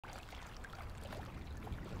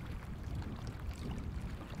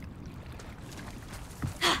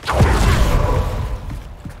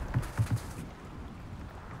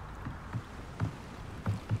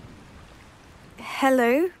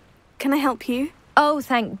Hello, can I help you? Oh,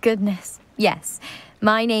 thank goodness. Yes,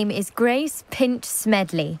 my name is Grace Pinch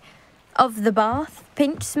Smedley, of the Bath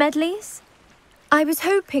Pinch Smedleys. I was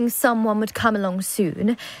hoping someone would come along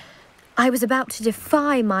soon. I was about to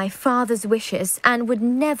defy my father's wishes and would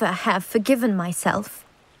never have forgiven myself.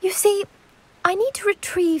 You see, I need to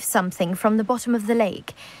retrieve something from the bottom of the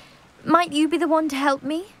lake. Might you be the one to help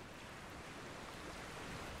me?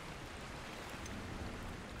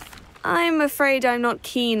 I'm afraid I'm not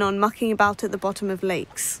keen on mucking about at the bottom of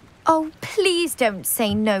lakes. Oh, please don't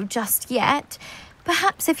say no just yet.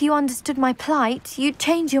 Perhaps if you understood my plight, you'd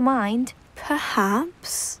change your mind.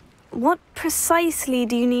 Perhaps? What precisely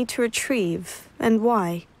do you need to retrieve, and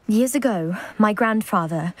why? Years ago, my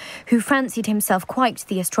grandfather, who fancied himself quite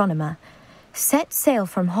the astronomer, set sail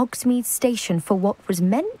from Hogsmeade Station for what was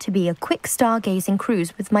meant to be a quick stargazing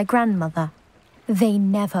cruise with my grandmother. They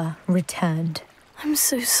never returned. I'm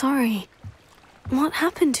so sorry. What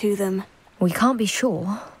happened to them? We can't be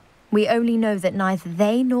sure. We only know that neither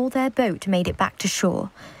they nor their boat made it back to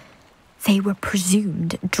shore. They were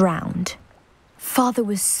presumed drowned. Father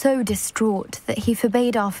was so distraught that he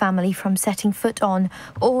forbade our family from setting foot on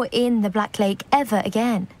or in the Black Lake ever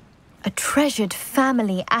again. A treasured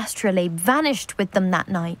family astrolabe vanished with them that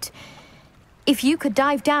night. If you could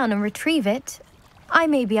dive down and retrieve it, I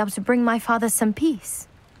may be able to bring my father some peace.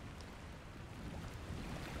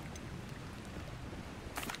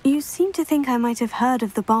 You seem to think I might have heard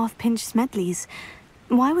of the Bath Pinch Smedleys.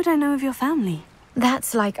 Why would I know of your family?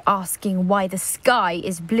 That's like asking why the sky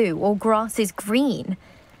is blue or grass is green.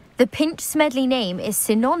 The Pinch Smedley name is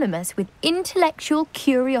synonymous with intellectual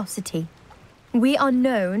curiosity. We are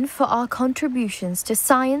known for our contributions to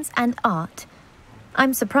science and art.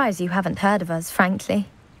 I'm surprised you haven't heard of us, frankly.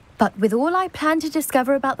 But with all I plan to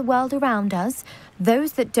discover about the world around us,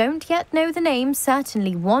 those that don't yet know the name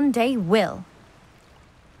certainly one day will.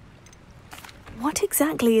 What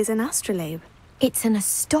exactly is an astrolabe? It's an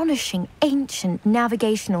astonishing ancient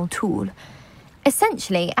navigational tool,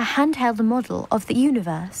 essentially a handheld model of the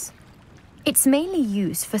universe. It's mainly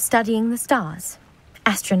used for studying the stars,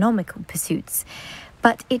 astronomical pursuits,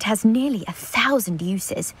 but it has nearly 1,000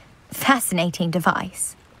 uses. Fascinating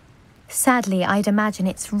device. Sadly, I'd imagine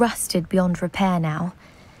it's rusted beyond repair now.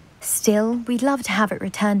 Still, we'd love to have it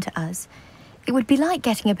returned to us. It would be like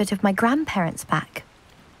getting a bit of my grandparents back.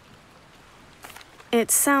 It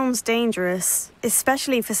sounds dangerous,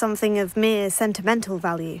 especially for something of mere sentimental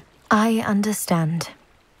value. I understand.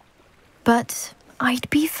 But I'd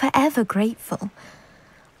be forever grateful.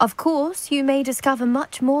 Of course, you may discover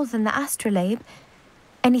much more than the astrolabe.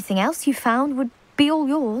 Anything else you found would be all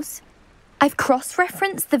yours. I've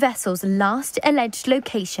cross-referenced the vessel's last alleged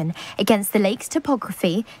location against the lake's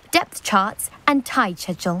topography, depth charts, and tide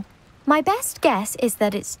schedule. My best guess is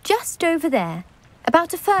that it's just over there,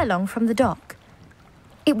 about a furlong from the dock.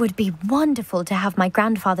 It would be wonderful to have my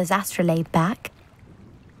grandfather's astrolabe back.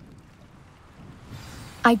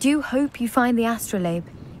 I do hope you find the astrolabe.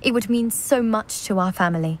 It would mean so much to our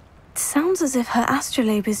family. It sounds as if her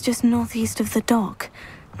astrolabe is just northeast of the dock.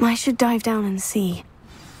 I should dive down and see.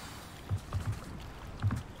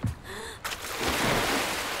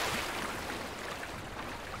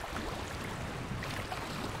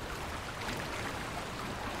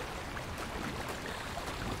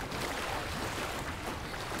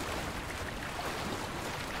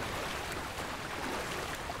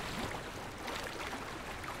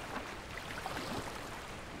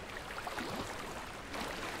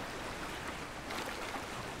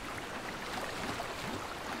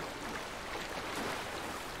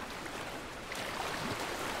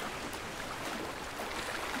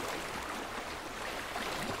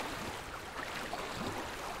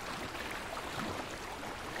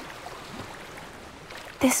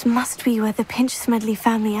 This must be where the Pinch Smedley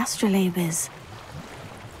family astrolabe is.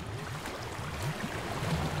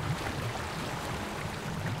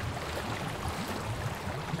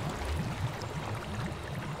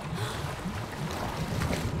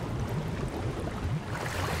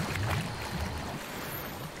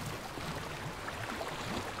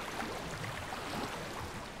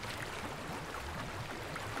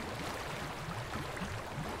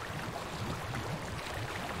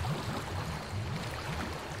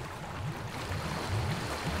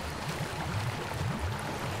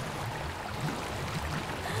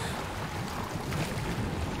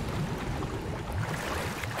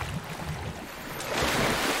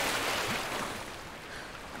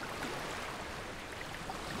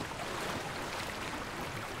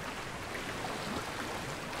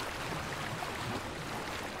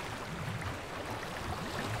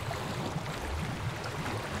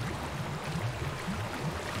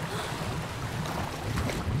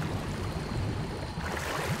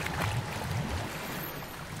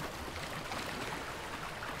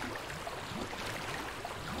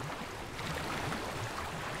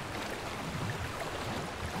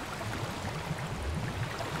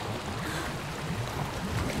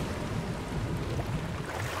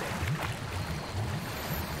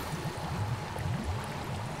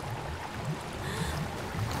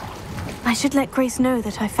 I should let Grace know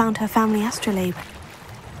that I found her family astrolabe.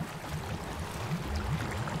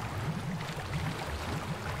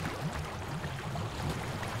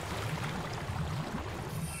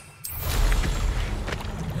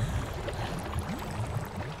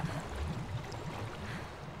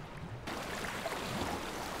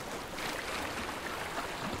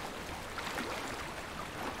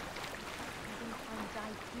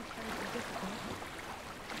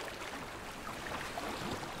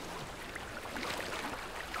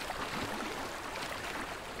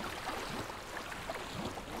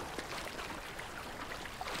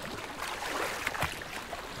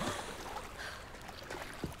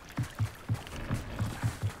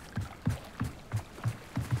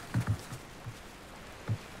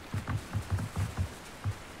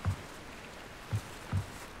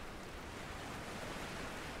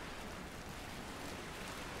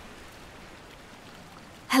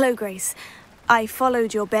 Hello, Grace. I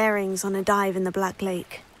followed your bearings on a dive in the Black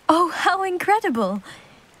Lake. Oh, how incredible!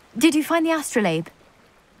 Did you find the astrolabe?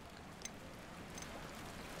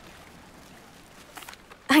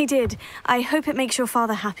 I did. I hope it makes your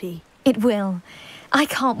father happy. It will. I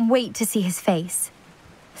can't wait to see his face.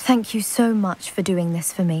 Thank you so much for doing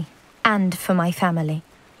this for me, and for my family.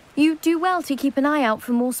 You do well to keep an eye out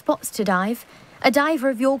for more spots to dive. A diver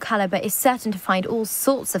of your caliber is certain to find all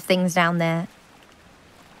sorts of things down there.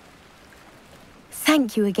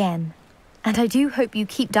 Thank you again, and I do hope you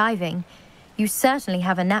keep diving. You certainly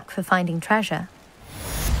have a knack for finding treasure.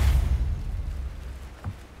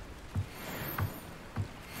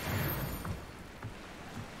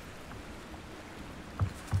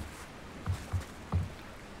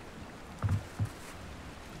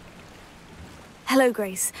 Hello,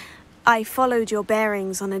 Grace. I followed your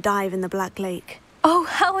bearings on a dive in the Black Lake. Oh,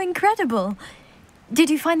 how incredible! Did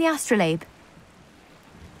you find the astrolabe?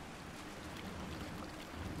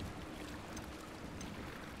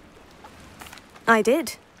 I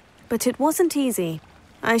did, but it wasn't easy.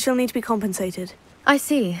 I shall need to be compensated. I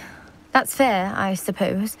see. That's fair, I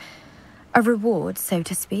suppose. A reward, so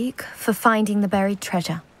to speak, for finding the buried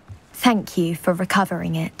treasure. Thank you for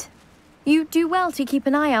recovering it. You do well to keep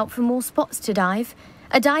an eye out for more spots to dive.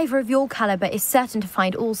 A diver of your caliber is certain to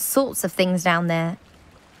find all sorts of things down there.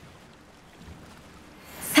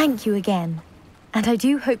 Thank you again, and I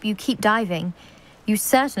do hope you keep diving. You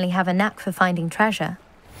certainly have a knack for finding treasure.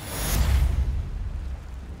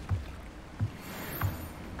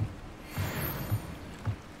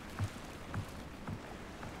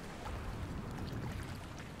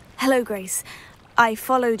 Hello, Grace. I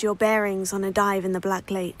followed your bearings on a dive in the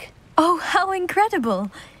Black Lake. Oh, how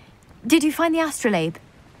incredible! Did you find the astrolabe?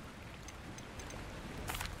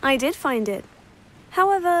 I did find it.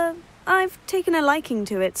 However, I've taken a liking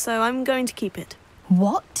to it, so I'm going to keep it.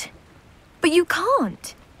 What? But you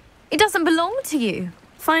can't. It doesn't belong to you.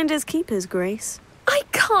 Finders keepers, Grace. I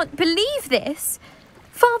can't believe this.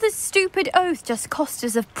 Father's stupid oath just cost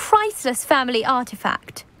us a priceless family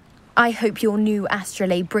artifact. I hope your new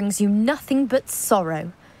astrolabe brings you nothing but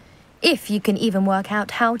sorrow, if you can even work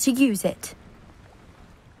out how to use it.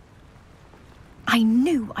 I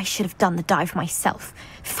knew I should have done the dive myself.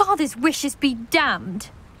 Father's wishes be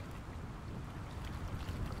damned.